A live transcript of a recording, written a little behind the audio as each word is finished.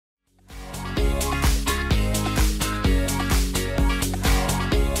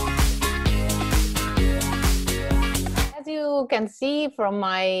you can see from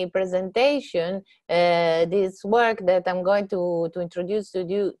my presentation, this work that I'm going to introduce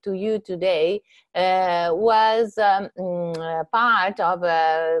to you today was part of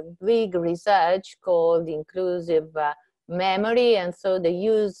a big research called inclusive memory, and so the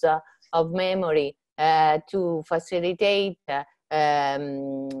use of memory to facilitate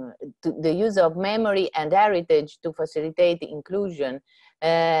the use of memory and heritage to facilitate inclusion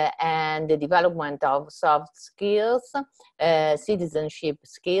and the development of soft skills, citizenship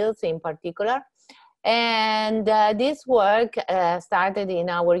skills in particular. And this work started in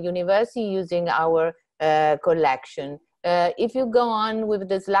our university using our collection. If you go on with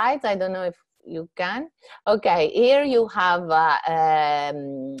the slides, I don't know if you can. Okay, here you have a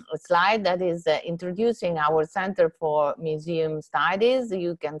slide that is introducing our Center for Museum Studies.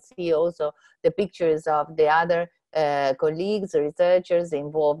 You can see also the pictures of the other colleagues, researchers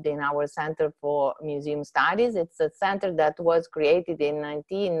involved in our Center for Museum Studies. It's a center that was created in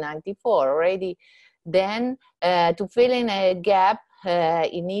 1994 already then to fill in a gap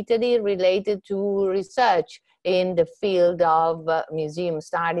in Italy related to research in the field of museum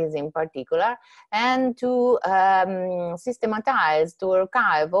studies in particular, and to systematize, to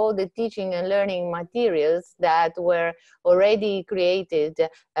archive all the teaching and learning materials that were already created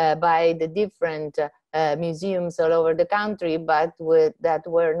by the different museums all over the country, but that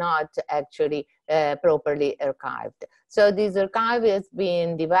were not actually properly archived. So this archive is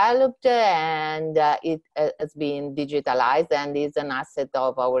being developed and it has been digitalized and is an asset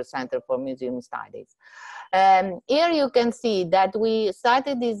of our Center for Museum Studies. Here you can see that we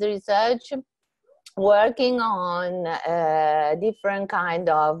started this research working on different kind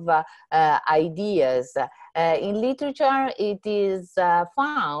of ideas. In literature, it is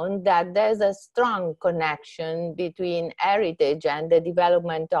found that there's a strong connection between heritage and the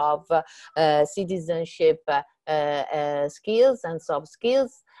development of citizenship skills and soft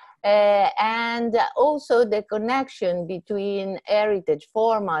skills. And also the connection between heritage,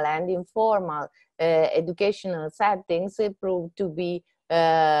 formal and informal educational settings proved to be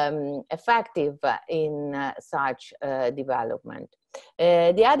effective in such development.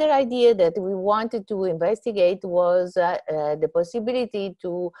 The other idea that we wanted to investigate was the possibility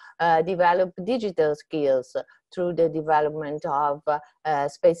to develop digital skills through the development of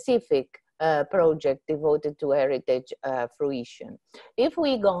specific project devoted to heritage fruition. If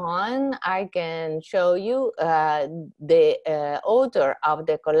we go on, I can show you the author of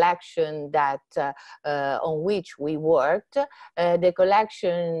the collection that on which we worked. The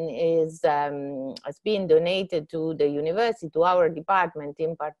collection is has been donated to the university, to our department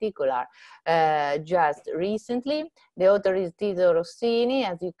in particular, just recently. The author is Tito Ros.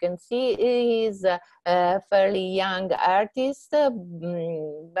 As you can see, he is a fairly young artist,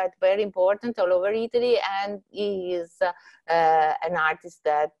 but very important all over Italy, and he is an artist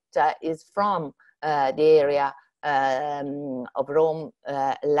that is from the area of Rome,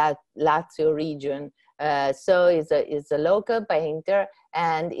 Lazio region. So he's a local painter,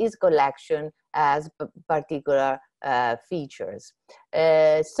 and his collection has particular features.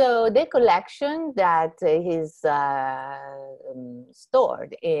 So the collection that is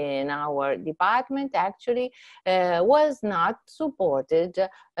stored in our department actually was not supported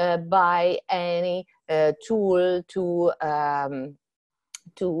by any tool to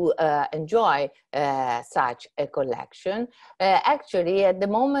enjoy such a collection. Actually, at the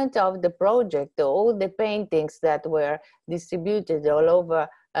moment of the project, all the paintings that were distributed all over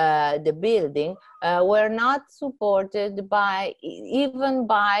the building were not supported by even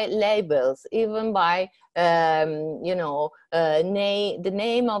by labels, even by you know, the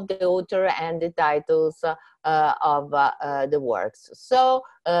name of the author and the titles of the works. So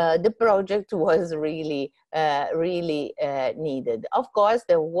the project was really really needed. Of course,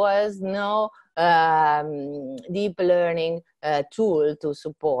 there was no deep learning tool to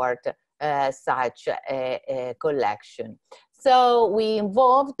support such a collection. So we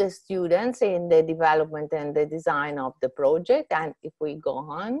involved the students in the development and the design of the project. And if we go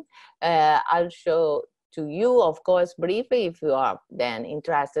on, I'll show to you, of course, briefly. If you are then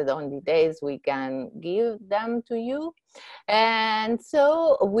interested on details, we can give them to you. And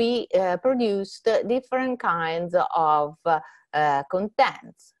so we produced different kinds of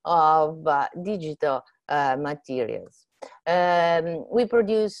contents of digital materials. We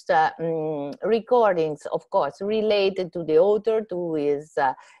produced recordings, of course, related to the author, to his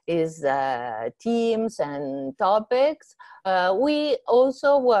themes and topics. We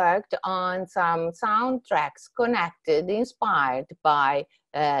also worked on some soundtracks connected, inspired by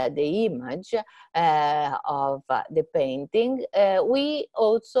the image of the painting. We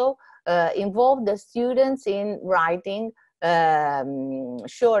also involved the students in writing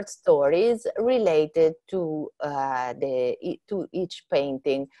short stories related to to each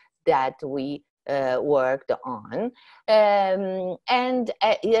painting that we worked on. And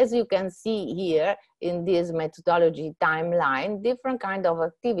as you can see here in this methodology timeline, different kind of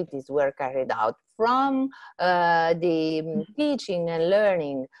activities were carried out, from the teaching and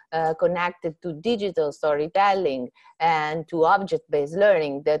learning connected to digital storytelling and to object-based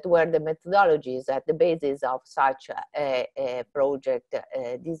learning, that were the methodologies at the basis of such a project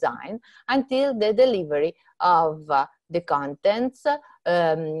design, until the delivery of the contents,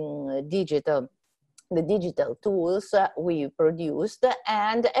 the digital tools we produced,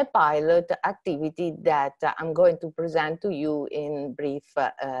 and a pilot activity that I'm going to present to you in brief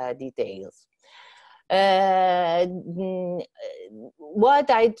details. What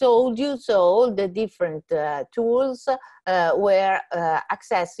I told you, so the different tools were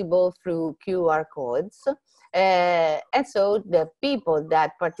accessible through QR codes. And so the people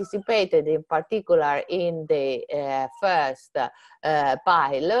that participated in particular in the first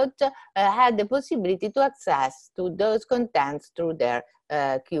pilot had the possibility to access to those contents through their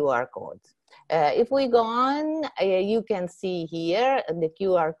QR codes. If we go on, you can see here the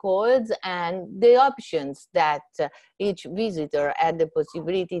QR codes and the options that each visitor had the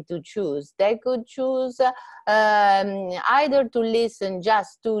possibility to choose. They could choose either to listen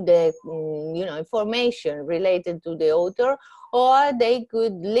just to the information related to the author, or they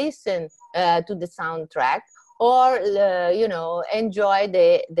could listen to the soundtrack, or enjoy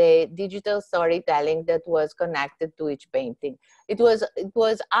the digital storytelling that was connected to each painting. It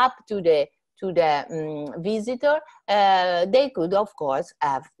was up to the visitor. They could, of course,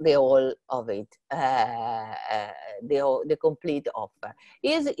 have the whole of it, the complete offer.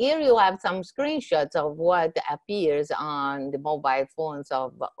 Here you have some screenshots of what appears on the mobile phones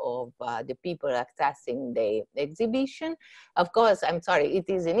of the people accessing the exhibition. Of course, I'm sorry, it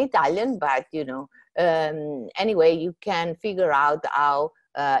is in Italian, but anyway, you can figure out how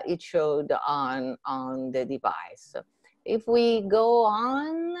it showed on the device. If we go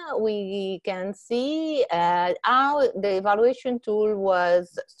on, we can see how the evaluation tool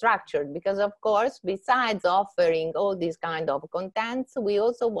was structured, because of course, besides offering all these kind of contents, we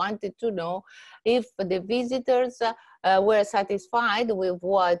also wanted to know if the visitors were satisfied with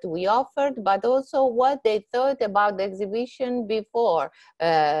what we offered, but also what they thought about the exhibition before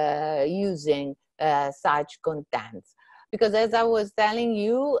using such contents. Because as I was telling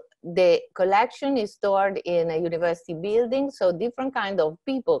you, the collection is stored in a university building, so different kind of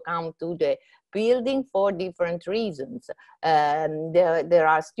people come to the building for different reasons. There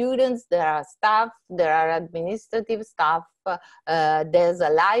are students, there are staff, there are administrative staff, there's a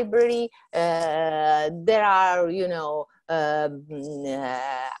library, there are,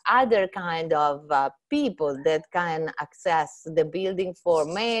 other kind of people that can access the building for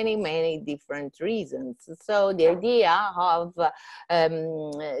many, many different reasons. So the idea of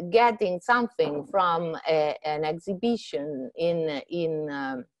getting something from an exhibition in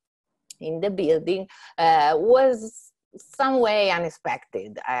the building was some way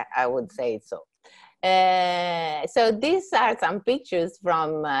unexpected, I would say so. So these are some pictures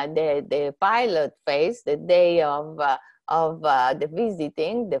from the pilot phase, the day of the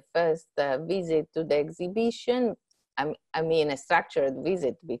visiting, the first visit to the exhibition. I mean a structured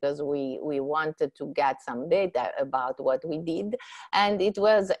visit, because we wanted to get some data about what we did, and it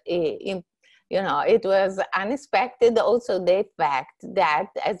was it was unexpected. Also, the fact that,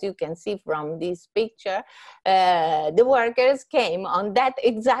 as you can see from this picture, the workers came on that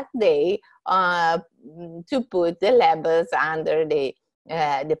exact day to put the labels under the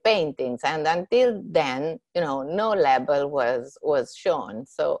paintings, and until then, no label was shown.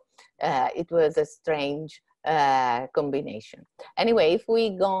 So it was a strange combination. Anyway, if we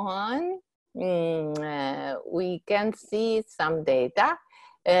go on, we can see some data.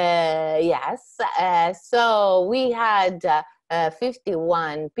 Yes, so we had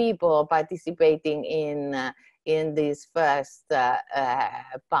 51 people participating in this first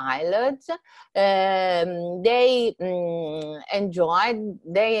pilot. They enjoyed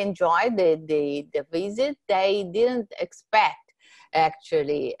the visit. They didn't expect,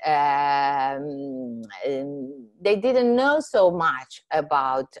 actually, they didn't know so much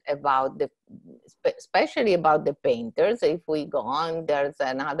about especially about the painters. If we go on, there's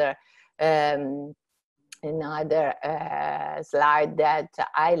another slide that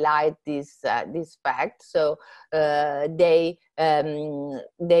highlight this fact. So they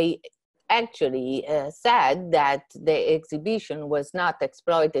actually said that the exhibition was not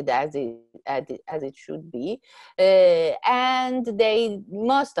exploited as it should be, and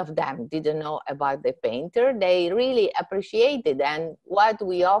most of them didn't know about the painter. They really appreciated, and what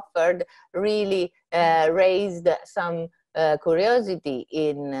we offered really raised some curiosity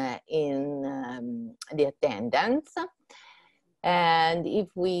in the attendance. And if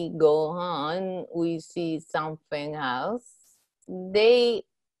we go on, we see something else. They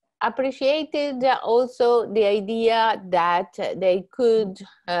appreciated also the idea that they could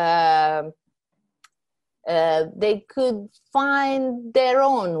find their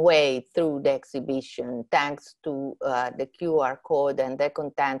own way through the exhibition, thanks to the QR code and the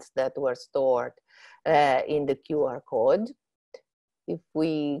contents that were stored in the QR code. If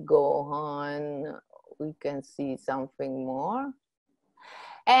we go on, we can see something more.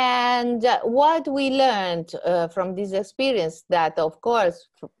 And what we learned from this experience, that of course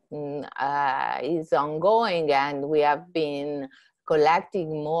is ongoing, and we have been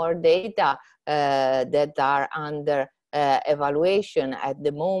collecting more data that are under evaluation at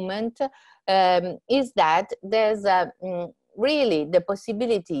the moment, is that there's really the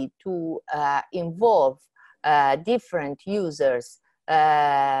possibility to involve different users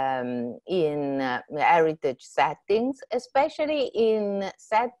in heritage settings, especially in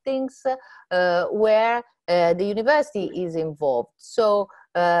settings where the university is involved. So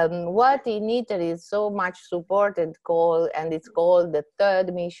what in Italy is so much supported, and it's called the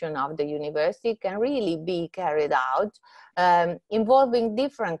third mission of the university, can really be carried out, involving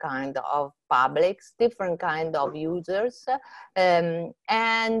different kind of publics, different kind of users, and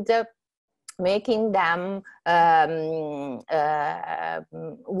making them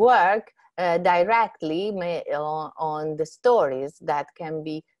work directly on the stories that can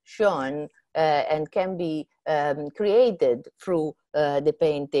be shown and can be created through the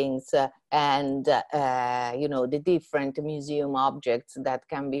paintings and the different museum objects that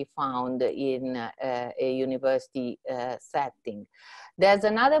can be found in a university setting. There's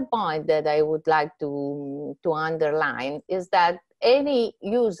another point that I would like to underline, is that any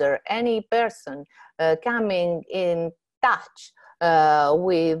user, any person coming in touch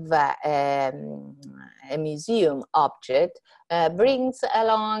with a museum object brings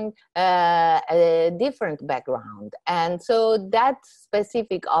along a different background. And so that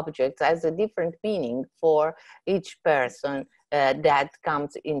specific object has a different meaning for each person that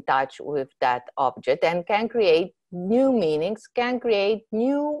comes in touch with that object, and can create new meanings, can create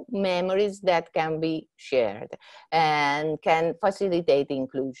new memories that can be shared and can facilitate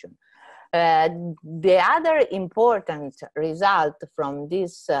inclusion. The other important result from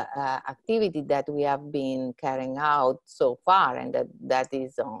this activity that we have been carrying out so far, and that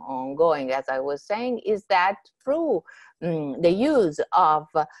is ongoing, as I was saying, is that through the use of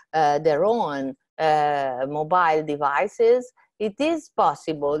their own mobile devices, it is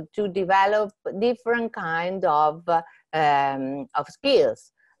possible to develop different kind of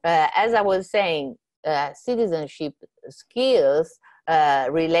skills. As I was saying, citizenship skills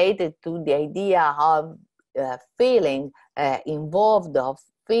related to the idea of feeling involved, of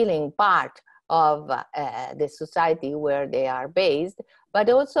feeling part of the society where they are based, but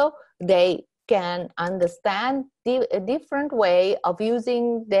also they can understand a different way of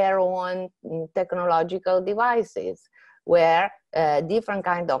using their own technological devices, where different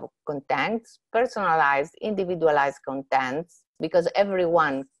kind of contents, personalized, individualized contents, because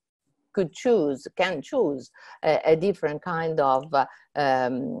everyone can choose a different kind of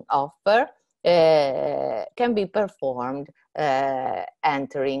offer, can be performed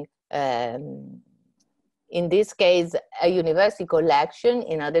entering, in this case, a university collection,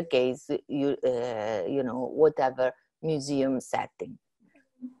 in other case, whatever museum setting.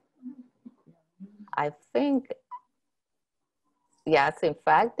 I think, yes, in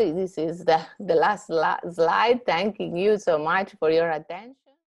fact, this is the last slide. Thanking you so much for your attention.